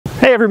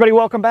Hey everybody,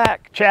 welcome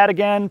back. Chad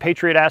again,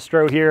 Patriot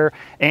Astro here,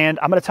 and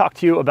I'm going to talk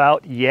to you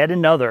about yet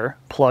another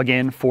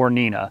plugin for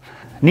Nina.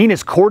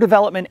 Nina's core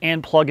development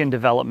and plugin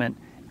development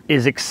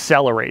is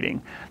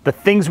accelerating. The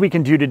things we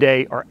can do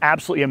today are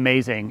absolutely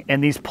amazing,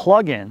 and these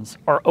plugins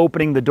are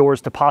opening the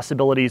doors to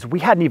possibilities we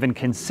hadn't even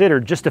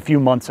considered just a few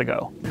months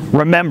ago.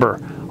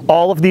 Remember,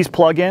 all of these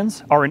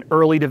plugins are in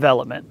early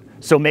development.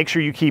 So make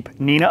sure you keep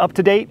Nina up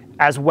to date,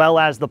 as well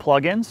as the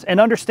plugins,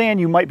 and understand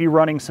you might be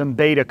running some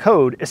beta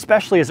code,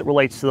 especially as it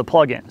relates to the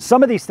plugin.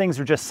 Some of these things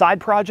are just side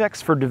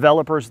projects for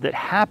developers that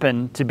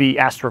happen to be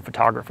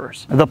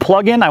astrophotographers. The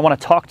plugin I want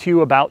to talk to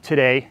you about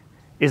today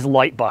is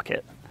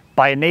Lightbucket.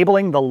 By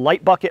enabling the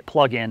Lightbucket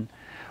plugin,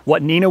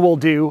 what Nina will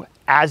do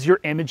as you're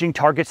imaging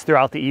targets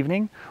throughout the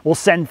evening will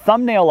send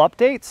thumbnail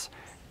updates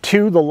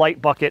to the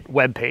Lightbucket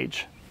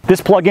webpage. This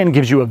plugin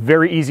gives you a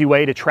very easy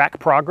way to track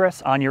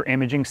progress on your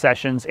imaging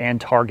sessions and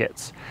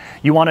targets.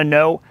 You want to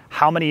know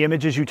how many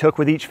images you took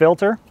with each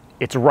filter?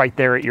 It's right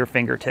there at your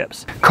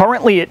fingertips.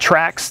 Currently, it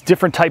tracks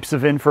different types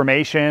of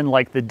information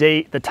like the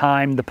date, the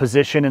time, the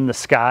position in the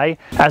sky,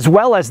 as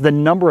well as the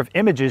number of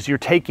images you're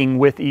taking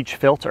with each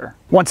filter.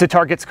 Once a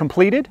target's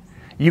completed,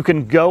 you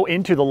can go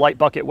into the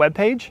Lightbucket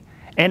webpage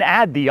and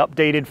add the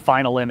updated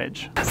final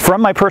image.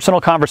 From my personal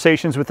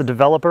conversations with the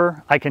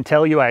developer, I can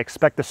tell you I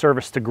expect the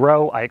service to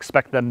grow, I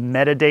expect the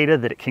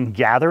metadata that it can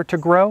gather to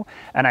grow,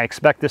 and I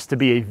expect this to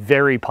be a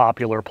very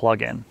popular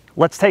plugin.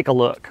 Let's take a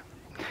look.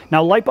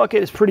 Now,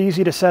 Lightbucket is pretty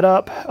easy to set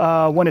up.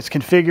 When it's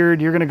configured,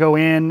 you're going to go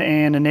in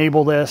and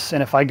enable this,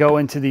 and if I go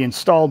into the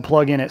installed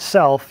plugin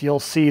itself, you'll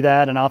see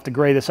that, and I'll have to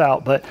gray this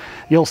out, but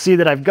you'll see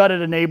that I've got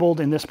it enabled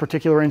in this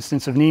particular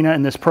instance of Nina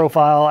in this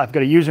profile. I've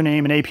got a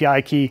username, an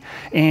API key,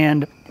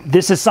 and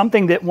this is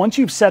something that once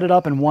you've set it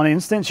up in one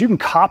instance, you can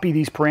copy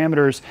these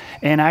parameters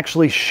and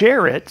actually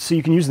share it so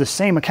you can use the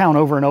same account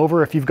over and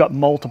over if you've got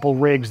multiple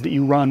rigs that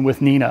you run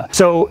with Nina.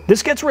 So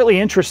this gets really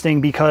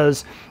interesting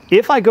because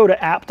if I go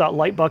to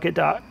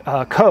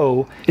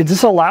app.lightbucket.co,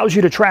 this allows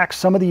you to track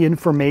some of the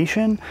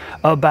information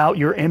about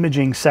your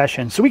imaging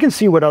session. So we can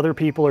see what other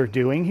people are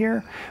doing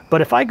here. But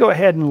if I go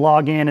ahead and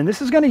log in, and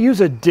this is going to use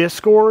a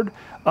Discord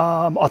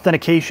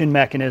authentication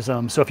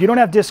mechanism. So if you don't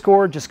have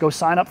Discord, just go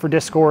sign up for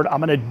Discord.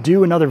 I'm going to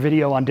do another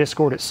video on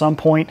Discord at some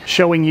point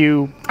showing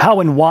you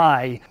how and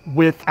why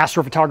with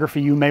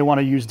astrophotography you may want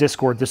to use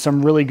Discord. There's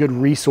some really good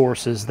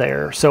resources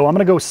there. So I'm going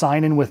to go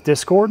sign in with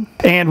Discord.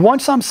 And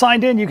once I'm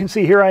signed in, you can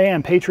see here I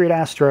am, Patriot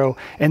Astro.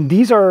 And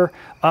these are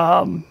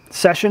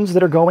sessions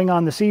that are going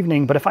on this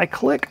evening, but if I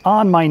click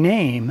on my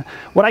name,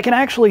 what I can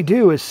actually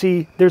do is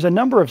see there's a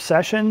number of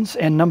sessions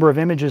and number of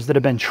images that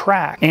have been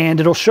tracked, and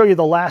it'll show you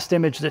the last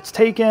image that's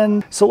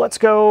taken. So let's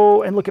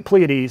go and look at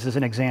Pleiades as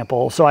an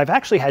example. So I've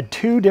actually had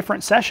two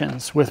different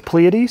sessions with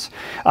Pleiades.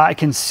 I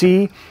can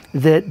see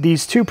that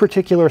these two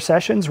particular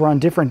sessions were on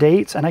different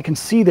dates, and I can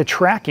see the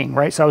tracking,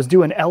 right? So I was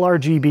doing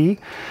LRGB,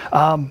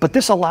 but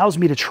this allows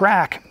me to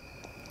track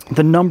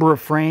the number of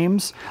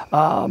frames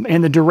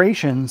and the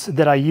durations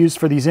that I used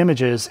for these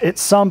images. At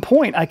some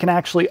point, I can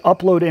actually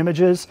upload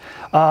images,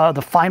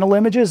 the final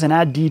images, and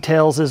add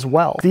details as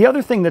well. The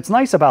other thing that's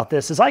nice about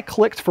this is I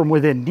clicked from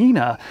within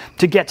Nina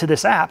to get to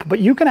this app, but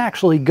you can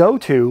actually go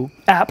to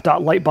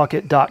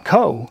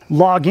app.lightbucket.co,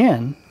 log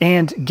in,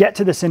 and get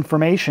to this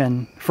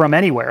information from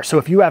anywhere. So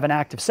if you have an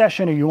active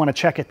session or you want to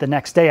check it the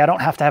next day, I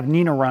don't have to have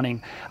Nina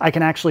running. I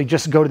can actually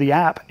just go to the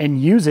app and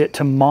use it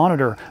to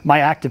monitor my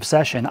active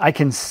session. I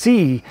can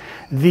see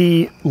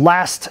the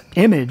last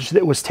image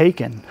that was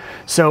taken.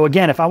 So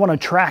again, if I want to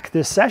track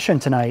this session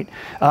tonight,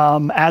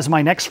 as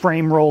my next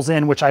frame rolls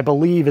in, which I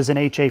believe is an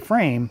HA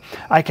frame,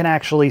 I can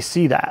actually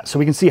see that. So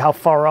we can see how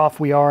far off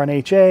we are on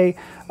HA.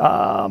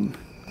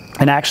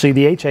 And actually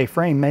the HA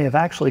frame may have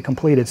actually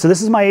completed. So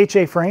this is my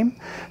HA frame.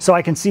 So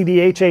I can see the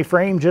HA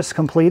frame just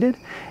completed.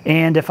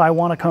 And if I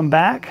want to come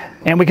back,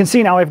 and we can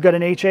see now I've got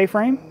an HA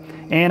frame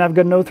and I've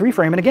got an O3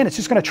 frame. And again, it's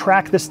just going to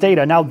track this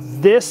data. Now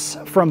this,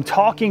 from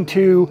talking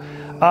to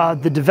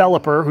the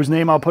developer, whose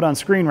name I'll put on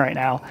screen right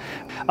now,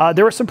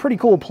 there are some pretty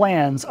cool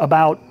plans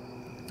about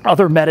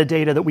other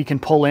metadata that we can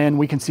pull in.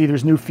 We can see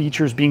there's new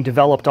features being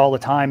developed all the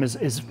time,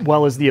 as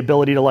well as the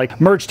ability to like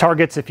merge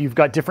targets if you've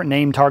got different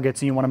name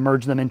targets and you want to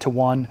merge them into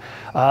one.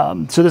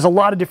 So there's a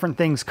lot of different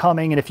things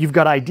coming, and if you've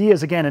got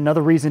ideas, again,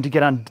 another reason to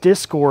get on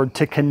Discord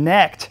to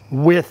connect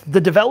with the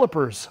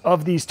developers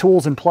of these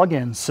tools and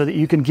plugins so that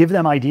you can give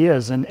them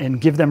ideas and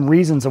give them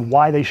reasons of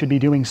why they should be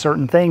doing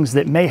certain things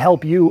that may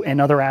help you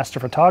and other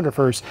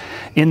astrophotographers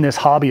in this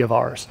hobby of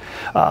ours.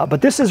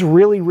 But this is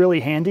really, really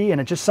handy, and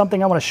it's just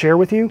something I want to share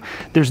with you.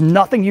 There's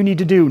nothing you need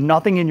to do,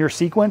 nothing in your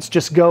sequence.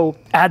 Just go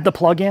add the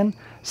plugin,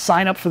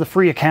 sign up for the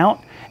free account,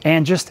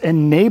 and just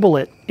enable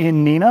it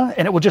in Nina,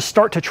 and it will just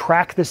start to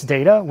track this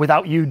data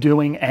without you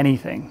doing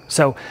anything.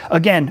 So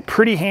again,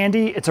 pretty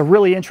handy. It's a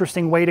really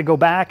interesting way to go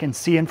back and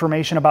see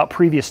information about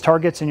previous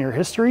targets in your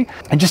history,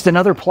 and just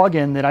another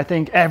plugin that I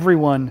think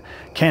everyone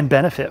can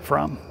benefit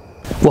from.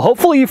 Well,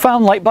 hopefully you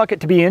found Lightbucket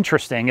to be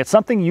interesting. It's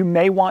something you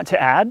may want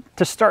to add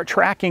to start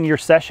tracking your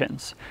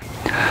sessions.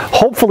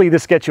 Hopefully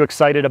this gets you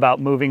excited about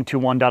moving to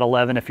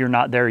 1.11 if you're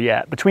not there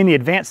yet. Between the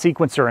advanced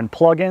sequencer and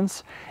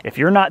plugins, if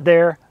you're not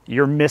there,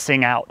 you're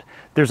missing out.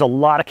 There's a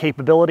lot of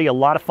capability, a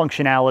lot of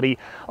functionality,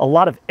 a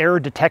lot of error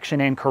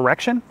detection and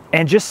correction,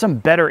 and just some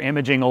better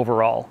imaging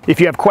overall. If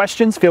you have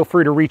questions, feel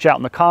free to reach out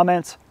in the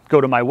comments. Go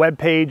to my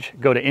webpage,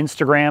 go to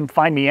Instagram,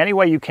 find me any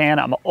way you can.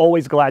 I'm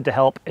always glad to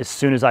help as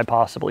soon as I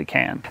possibly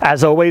can.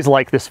 As always,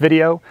 like this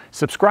video,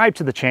 subscribe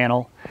to the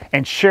channel,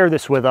 and share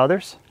this with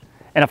others.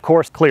 And of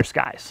course, clear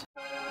skies.